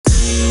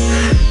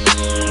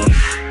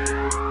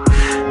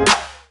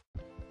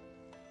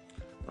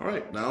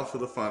for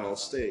the final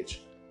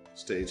stage,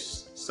 stage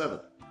 7.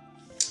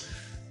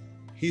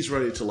 He's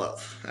ready to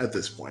love at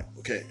this point.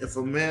 Okay, if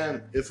a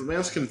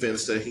man's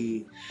convinced that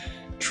he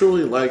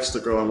truly likes the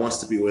girl and wants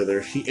to be with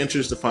her, he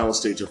enters the final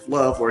stage of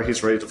love where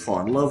he's ready to fall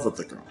in love with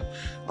the girl.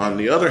 On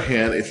the other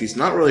hand, if he's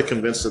not really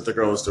convinced that the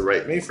girl is the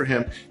right mate for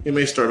him, he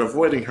may start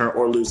avoiding her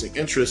or losing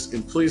interest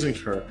in pleasing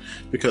her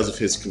because of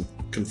his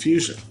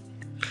confusion.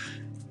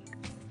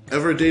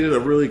 Ever dated a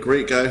really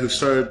great guy who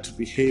started to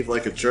behave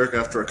like a jerk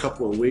after a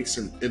couple of weeks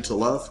into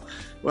love?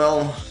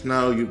 Well,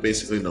 now you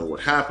basically know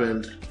what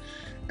happened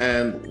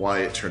and why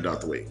it turned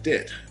out the way it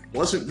did. It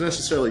wasn't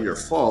necessarily your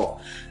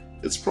fault.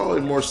 It's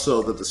probably more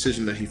so the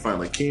decision that he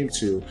finally came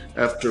to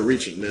after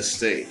reaching this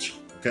stage.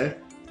 Okay?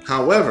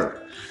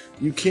 However,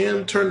 you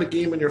can turn the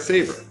game in your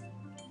favor.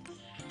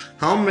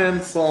 How men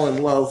fall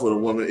in love with a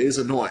woman is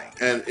annoying,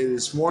 and it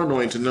is more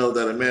annoying to know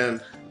that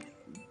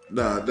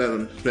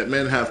that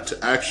men have to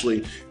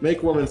actually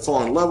make women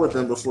fall in love with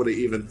them before they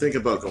even think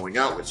about going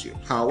out with you.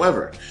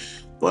 However,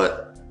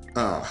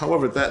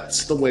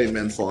 that's the way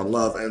men fall in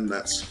love, and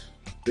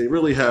they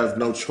really have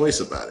no choice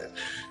about it.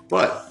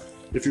 But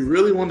if you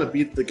really want to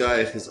beat the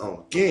guy at his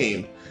own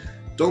game,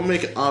 don't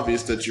make it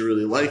obvious that you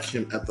really like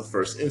him at the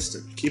first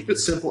instant. Keep it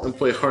simple and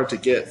play hard to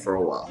get for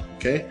a while,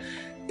 okay?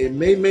 It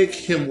may make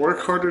him work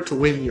harder to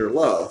win your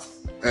love,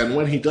 and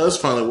when he does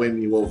finally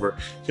win you over,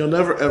 he'll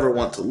never ever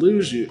want to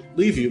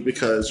leave you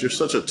because you're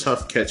such a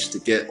tough catch to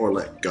get or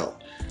let go,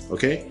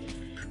 okay?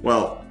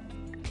 Well,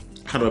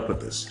 how do I put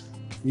this?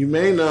 You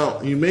may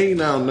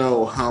now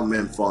know how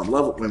men fall in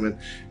love with women,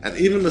 and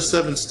even the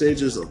 7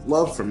 stages of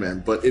love for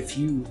men, but if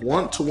you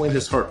want to win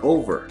his heart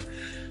over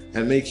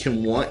and make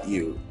him want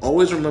you,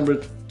 always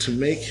remember to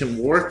make him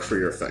work for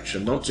your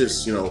affection. Don't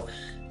just,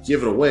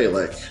 give it away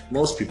like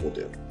most people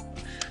do.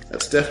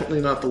 That's definitely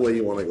not the way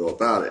you want to go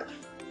about it.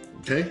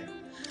 Okay?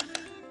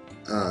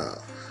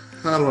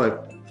 How do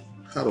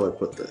I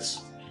put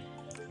this?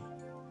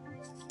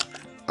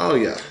 Oh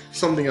yeah,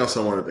 something else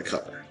I wanted to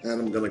cover. And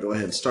I'm going to go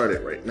ahead and start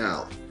it right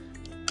now.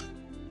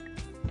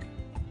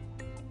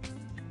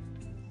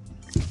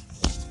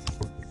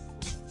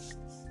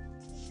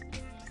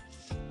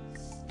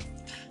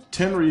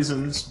 "10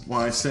 reasons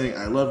why saying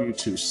I love you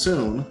too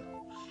soon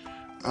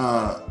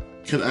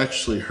could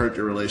actually hurt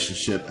your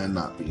relationship and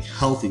not be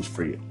healthy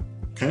for you."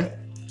 Okay?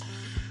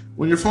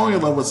 When you're falling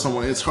in love with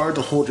someone, it's hard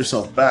to hold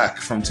yourself back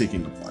from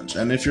taking the plunge.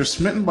 And if you're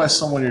smitten by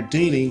someone you're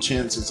dating,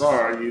 chances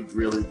are you'd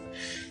really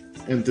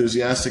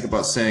enthusiastic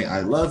about saying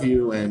I love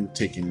you and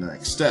taking the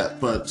next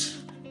step. But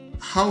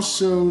how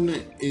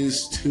soon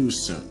is too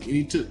soon? You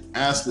need to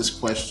ask this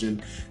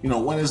question,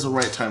 when is the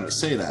right time to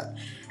say that?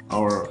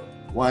 Or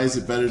why is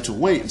it better to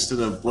wait instead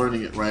of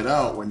blurting it right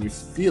out when you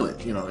feel it?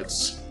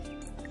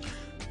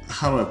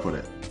 How do I put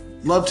it?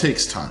 Love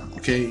takes time,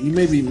 okay? You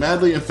may be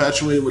madly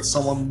infatuated with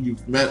someone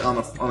you've met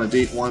on a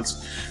date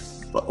once,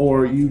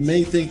 or you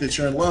may think that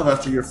you're in love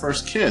after your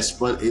first kiss,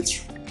 but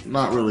it's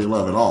not really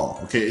love at all,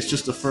 okay? It's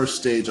just the first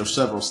stage of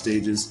several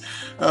stages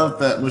of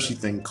that mushy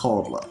thing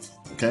called love,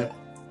 okay?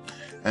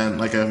 And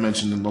like I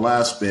mentioned in the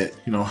last bit,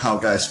 how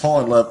guys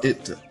fall in love,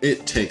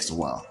 it takes a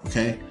while,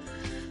 okay?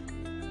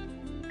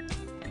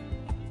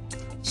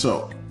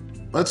 So,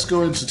 let's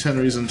go into 10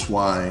 reasons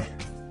why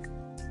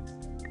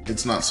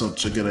it's not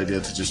such a good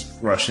idea to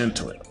just rush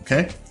into it,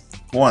 okay?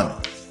 1,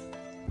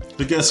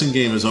 the guessing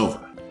game is over,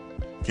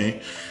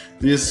 okay?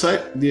 The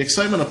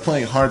excitement of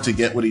playing hard to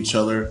get with each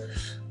other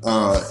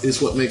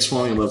is what makes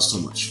falling in love so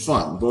much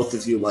fun. Both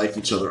of you like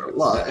each other a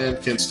lot and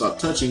can stop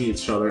touching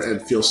each other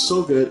and feel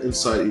so good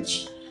inside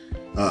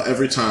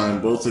every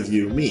time both of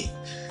you meet.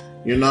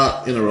 You're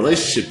not in a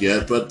relationship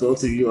yet, but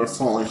both of you are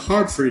falling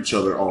hard for each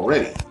other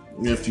already.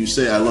 If you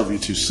say I love you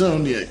too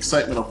soon, the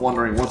excitement of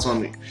wondering what's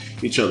on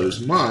each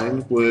other's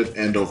mind would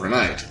end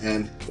overnight.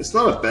 And it's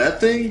not a bad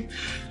thing,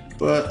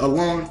 but a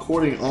long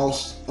courting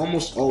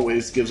almost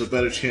always gives a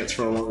better chance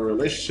for a longer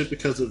relationship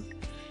because of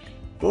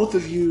both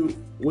of you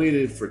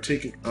waited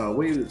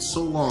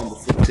so long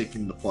before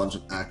taking the plunge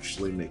and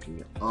actually making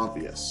it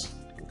obvious.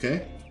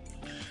 Okay?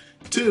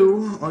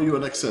 2, are you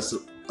an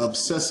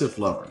obsessive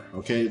lover?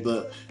 Okay,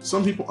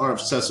 some people are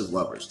obsessive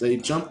lovers. They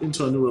jump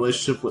into a new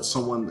relationship with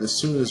someone as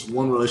soon as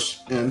one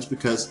relationship ends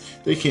because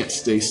they can't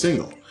stay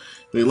single.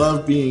 They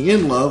love being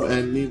in love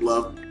and need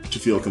love to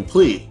feel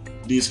complete.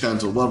 These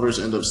kinds of lovers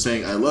end up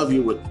saying I love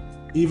you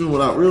even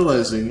without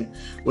realizing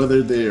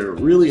whether they're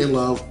really in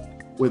love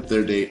with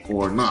their date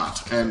or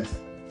not. And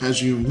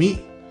as you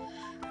meet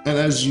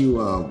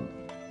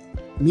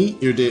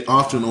your date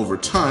often over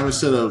time,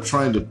 instead of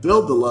trying to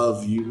build the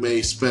love, you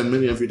may spend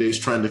many of your days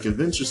trying to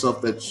convince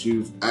yourself that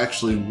you've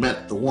actually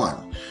met the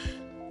one,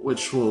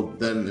 which will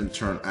then in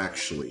turn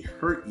actually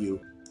hurt you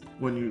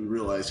when you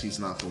realize he's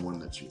not the one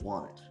that you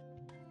wanted.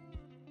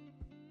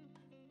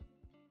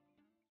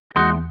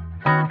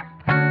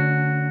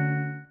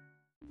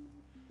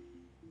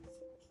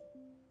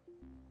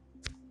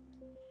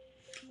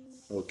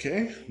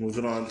 Okay,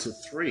 moving on to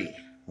 3.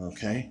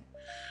 Okay.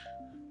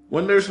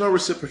 When there's no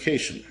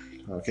reciprocation.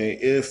 Okay,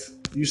 if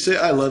you say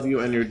I love you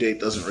and your date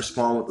doesn't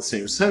respond with the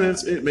same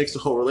sentence, it makes the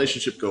whole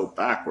relationship go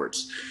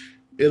backwards.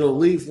 It'll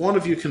leave one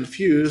of you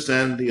confused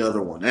and the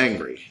other one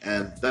angry,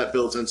 and that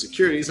builds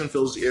insecurities and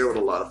fills the air with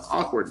a lot of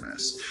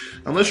awkwardness.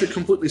 Unless you're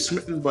completely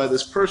smitten by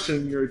this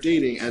person you're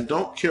dating and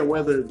don't care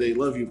whether they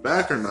love you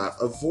back or not,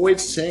 avoid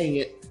saying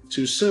it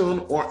too soon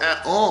or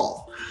at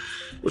all.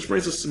 Which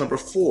brings us to number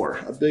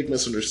 4, a big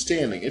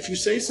misunderstanding. If you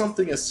say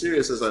something as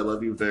serious as I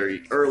love you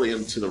very early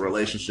into the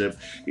relationship,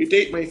 your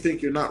date may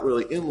think you're not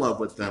really in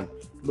love with them,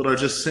 but are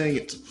just saying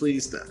it to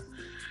please them.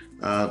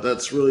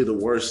 That's really the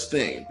worst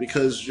thing,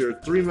 because your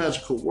 3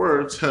 magical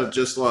words have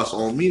just lost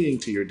all meaning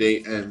to your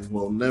date and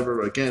will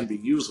never again be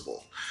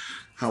usable.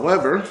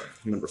 However,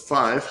 number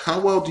 5, how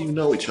well do you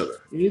know each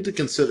other? You need to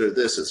consider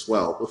this as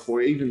well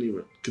before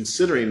even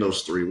considering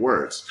those 3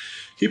 words.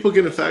 People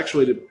get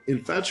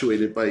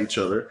infatuated by each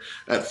other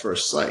at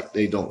first sight.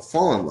 They don't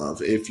fall in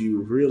love. If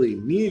you really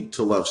need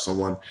to love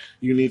someone,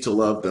 you need to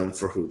love them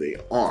for who they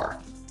are.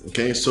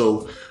 Okay,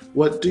 so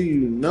what do you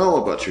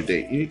know about your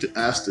date? You need to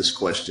ask this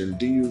question.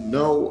 Do you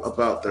know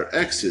about their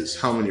exes,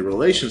 how many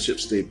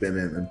relationships they've been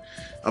in, and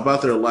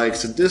about their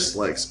likes and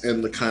dislikes,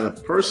 and the kind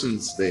of person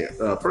they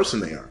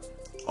are?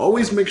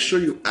 Always make sure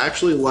you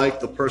actually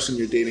like the person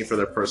you're dating for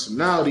their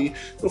personality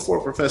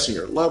before professing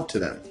your love to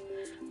them.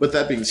 With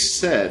that being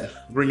said,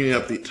 bringing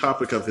up the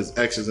topic of his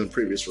exes and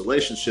previous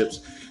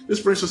relationships,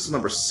 this brings us to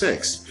number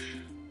 6.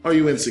 Are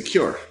you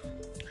insecure?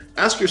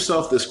 Ask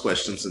yourself this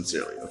question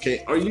sincerely,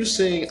 okay? Are you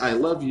saying I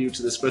love you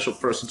to this special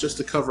person just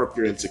to cover up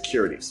your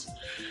insecurities?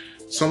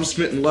 Some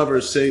smitten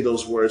lovers say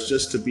those words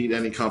just to beat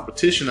any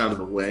competition out of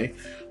the way,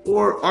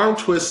 or arm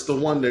twist the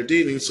one they're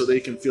dating so they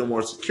can feel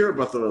more secure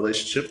about the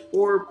relationship,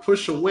 or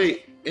push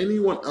away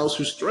anyone else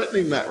who's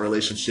threatening that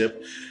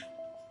relationship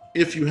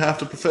if you have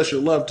to profess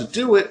your love to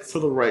do it for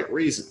the right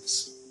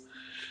reasons.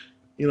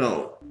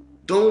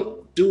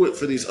 Don't do it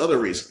for these other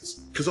reasons,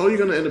 because all you're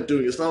going to end up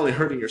doing is not only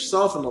hurting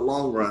yourself in the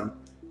long run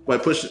by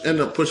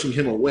end up pushing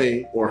him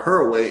away or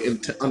her away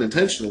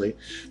unintentionally,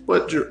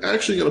 but you're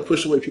actually going to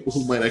push away people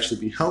who might actually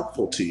be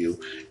helpful to you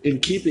in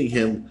keeping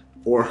him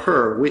or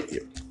her with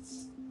you.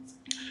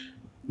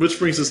 Which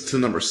brings us to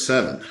number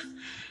 7,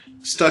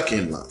 stuck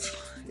in love.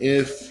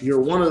 If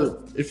one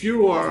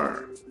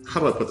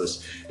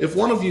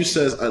of you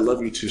says I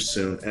love you too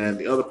soon and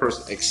the other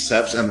person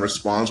accepts and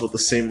responds with the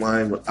same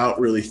line without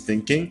really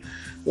thinking,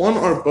 one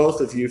or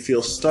both of you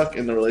feel stuck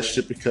in the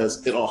relationship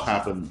because it all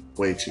happened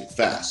way too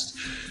fast.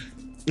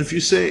 If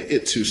you say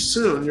it too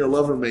soon, your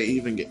lover may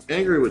even get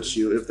angry with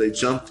you if they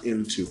jumped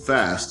in too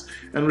fast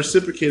and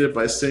reciprocated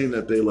by saying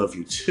that they love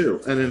you too.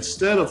 And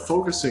instead of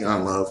focusing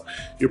on love,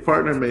 your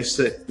partner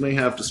may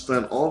have to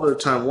spend all their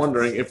time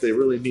wondering if they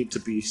really need to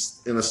be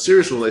in a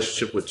serious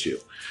relationship with you.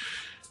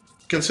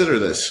 Consider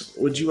this.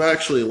 Would you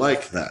actually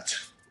like that?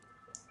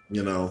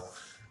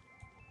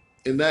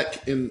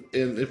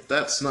 If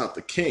that's not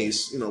the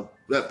case,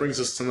 that brings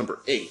us to number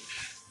 8.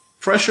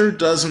 Pressure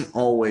doesn't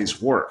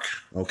always work,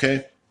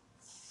 okay?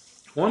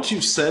 Once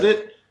you've said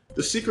it,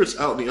 the secret's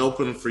out in the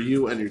open for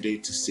you and your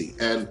date to see,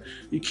 and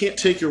you can't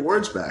take your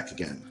words back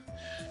again.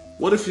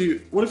 What if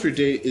your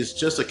date is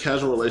just a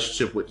casual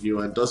relationship with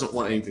you and doesn't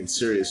want anything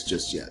serious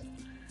just yet?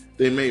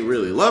 They may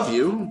really love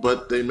you,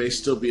 but they may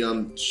still be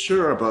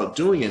unsure about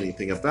doing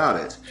anything about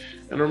it.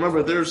 And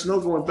remember, there's no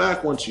going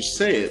back once you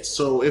say it,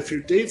 so if your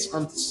date's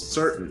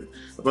uncertain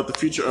about the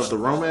future of the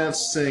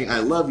romance, saying I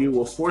love you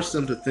will force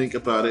them to think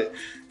about it,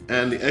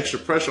 and the extra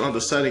pressure on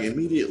deciding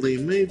immediately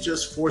may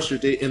just force your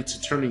date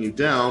into turning you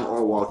down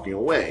or walking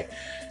away.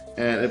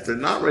 And if they're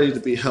not ready to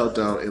be held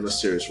down in a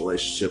serious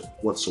relationship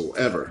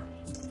whatsoever.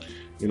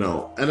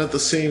 And at the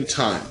same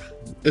time,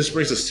 this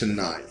brings us to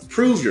 9.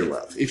 Prove your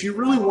love. If you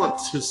really want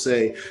to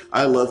say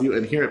I love you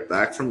and hear it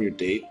back from your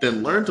date,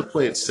 then learn to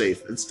play it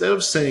safe. Instead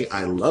of saying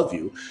I love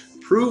you,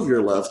 prove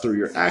your love through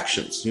your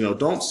actions.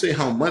 Don't say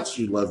how much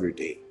you love your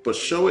date, but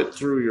show it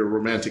through your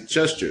romantic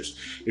gestures.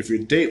 If your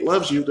date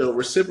loves you, they'll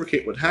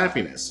reciprocate with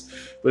happiness.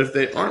 But if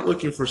they aren't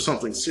looking for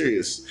something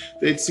serious,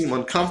 they'd seem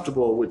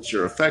uncomfortable with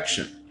your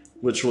affection,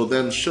 which will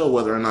then show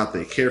whether or not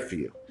they care for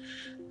you.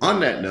 On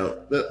that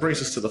note, that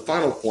brings us to the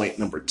final point,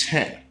 number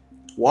 10.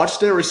 Watch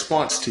their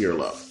response to your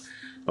love.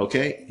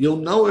 Okay? You'll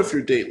know if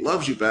your date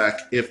loves you back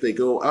if they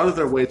go out of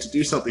their way to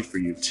do something for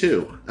you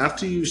too.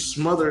 After you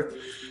smother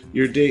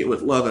your date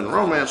with love and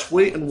romance,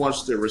 wait and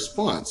watch their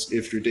response.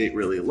 If your date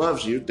really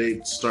loves you,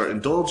 they'd start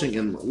indulging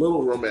in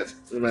little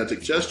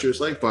romantic gestures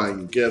like buying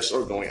you gifts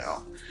or going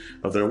out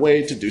of their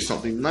way to do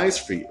something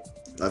nice for you.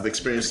 I've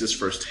experienced this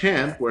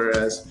firsthand,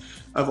 whereas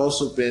I've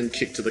also been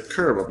kicked to the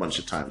curb a bunch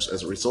of times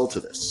as a result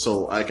of this,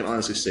 so I can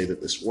honestly say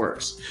that this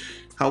works.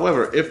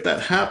 However, if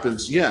that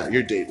happens, yeah,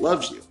 your date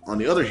loves you. On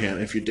the other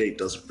hand, if your date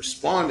doesn't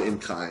respond in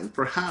kind,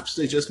 perhaps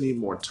they just need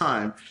more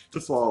time to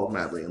fall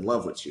madly in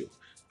love with you.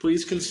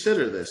 Please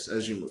consider this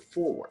as you move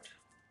forward.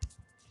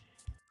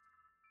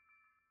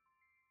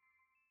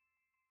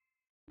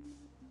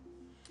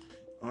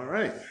 All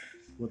right.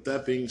 With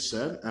that being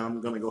said, I'm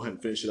going to go ahead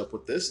and finish it up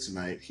with this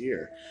tonight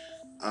here.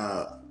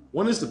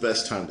 When is the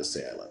best time to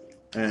say I love you?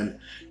 And,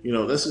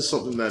 this is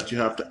something that you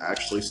have to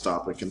actually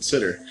stop and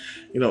consider.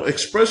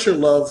 Express your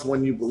love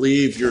when you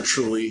believe you're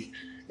truly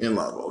in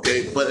love,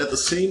 okay? But at the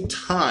same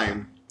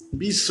time,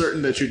 be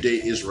certain that your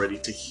date is ready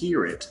to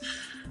hear it.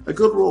 A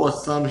good rule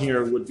of thumb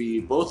here would be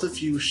both of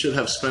you should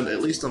have spent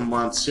at least a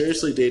month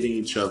seriously dating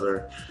each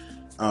other,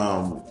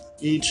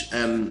 each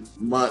and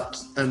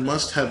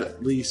must have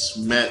at least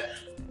met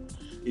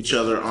each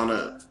other on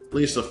at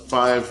least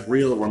 5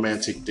 real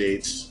romantic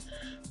dates.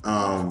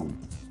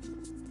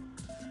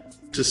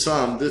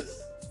 To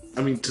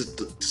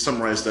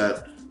summarize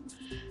that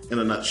in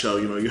a nutshell,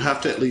 you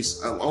have to at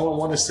least, I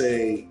want to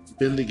say,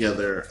 been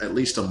together at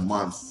least a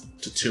month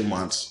to 2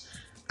 months,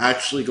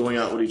 actually going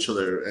out with each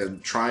other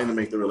and trying to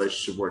make the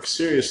relationship work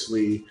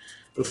seriously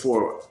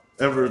before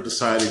ever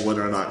deciding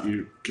whether or not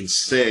you can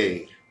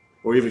stay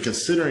or even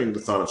considering the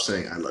thought of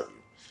saying, I love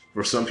you.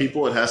 For some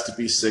people, it has to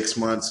be 6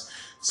 months.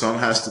 Some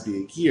has to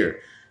be a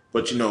year.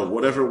 But,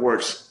 whatever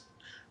works.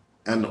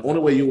 And the only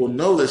way you will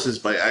know this is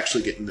by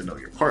actually getting to know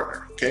your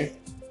partner, okay?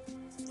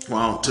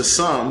 While to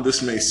some,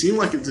 this may seem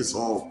like it's just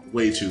all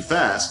way too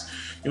fast.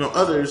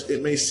 Others,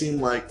 it may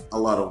seem like a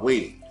lot of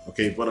waiting,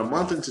 okay? But a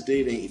month into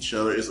dating each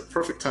other is a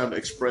perfect time to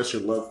express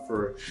your love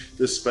for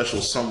this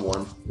special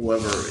someone,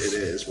 whoever it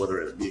is,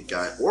 whether it be a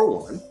guy or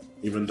woman,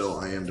 even though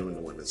I am doing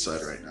the women's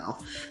side right now.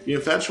 The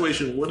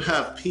infatuation would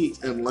have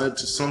peaked and led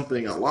to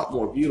something a lot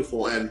more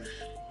beautiful, and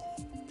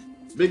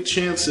big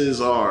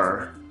chances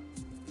are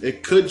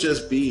it could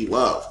just be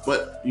love,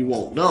 but you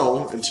won't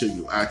know until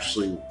you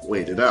actually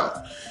wait it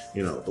out.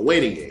 The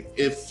waiting game.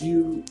 If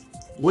you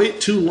wait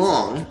too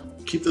long,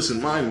 keep this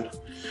in mind,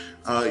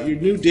 your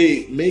new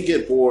date may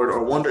get bored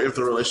or wonder if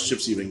the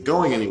relationship's even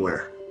going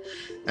anywhere.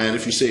 And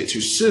if you say it too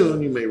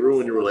soon, you may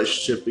ruin your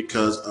relationship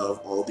because of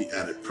all the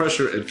added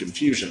pressure and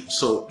confusion.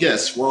 So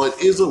yes, while it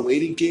is a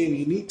waiting game,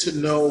 you need to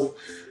know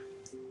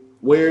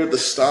where the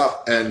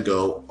stop and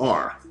go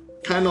are.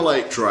 Kind of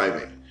like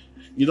driving.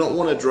 You don't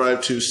want to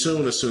drive too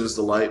soon as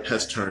the light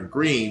has turned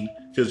green,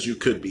 because you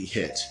could be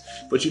hit.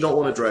 But you don't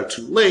want to drive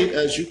too late,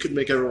 as you could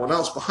make everyone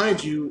else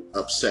behind you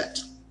upset.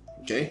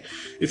 Okay?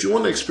 If you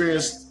want the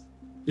experience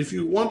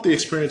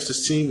to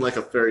seem like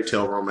a fairy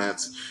tale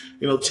romance,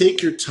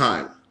 take your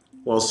time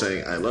while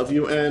saying I love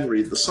you and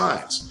read the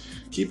signs.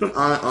 Keep an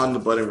eye on the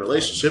budding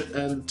relationship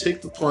and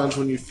take the plunge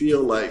when you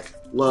feel like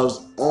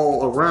love's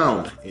all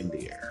around in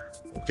the air.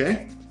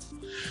 Okay?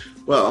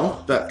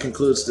 Well, that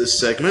concludes this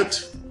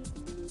segment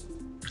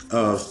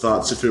of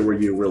Thoughts If It Were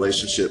You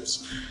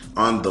relationships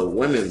on the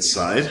women's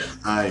side.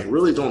 I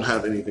really don't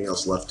have anything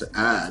else left to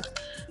add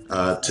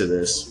to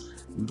this,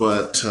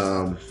 but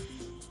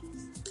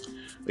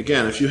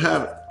again, if you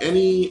have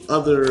any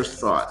other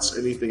thoughts,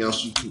 anything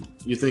else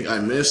you think I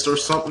missed, or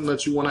something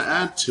that you want to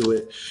add to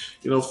it,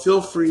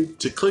 feel free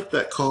to click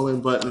that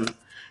call-in button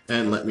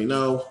and let me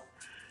know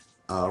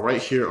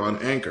right here on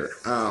Anchor.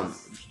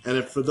 And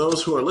if for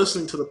those who are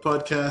listening to the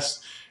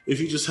podcast, if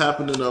you just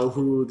happen to know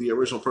who the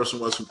original person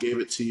was who gave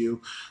it to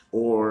you,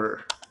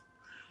 or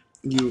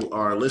you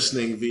are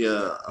listening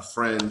via a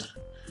friend,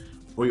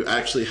 or you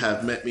actually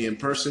have met me in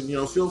person,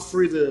 feel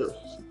free to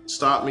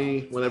stop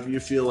me whenever you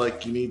feel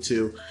like you need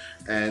to,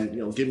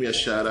 and give me a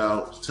shout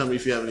out. Tell me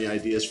if you have any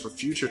ideas for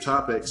future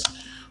topics,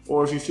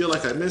 or if you feel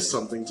like I missed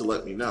something, to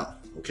let me know.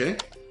 Okay?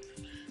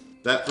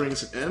 That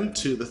brings an end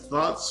to the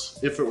Thoughts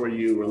If It Were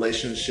You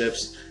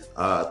relationships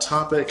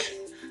topic.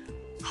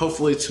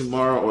 Hopefully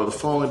tomorrow or the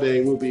following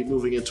day, we'll be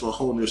moving into a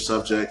whole new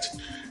subject,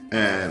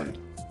 and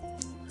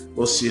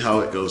we'll see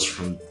how it goes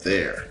from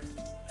there.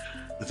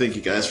 I thank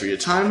you guys for your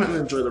time, and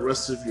enjoy the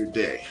rest of your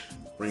day.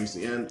 Brings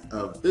the end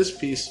of this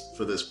piece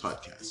for this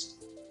podcast.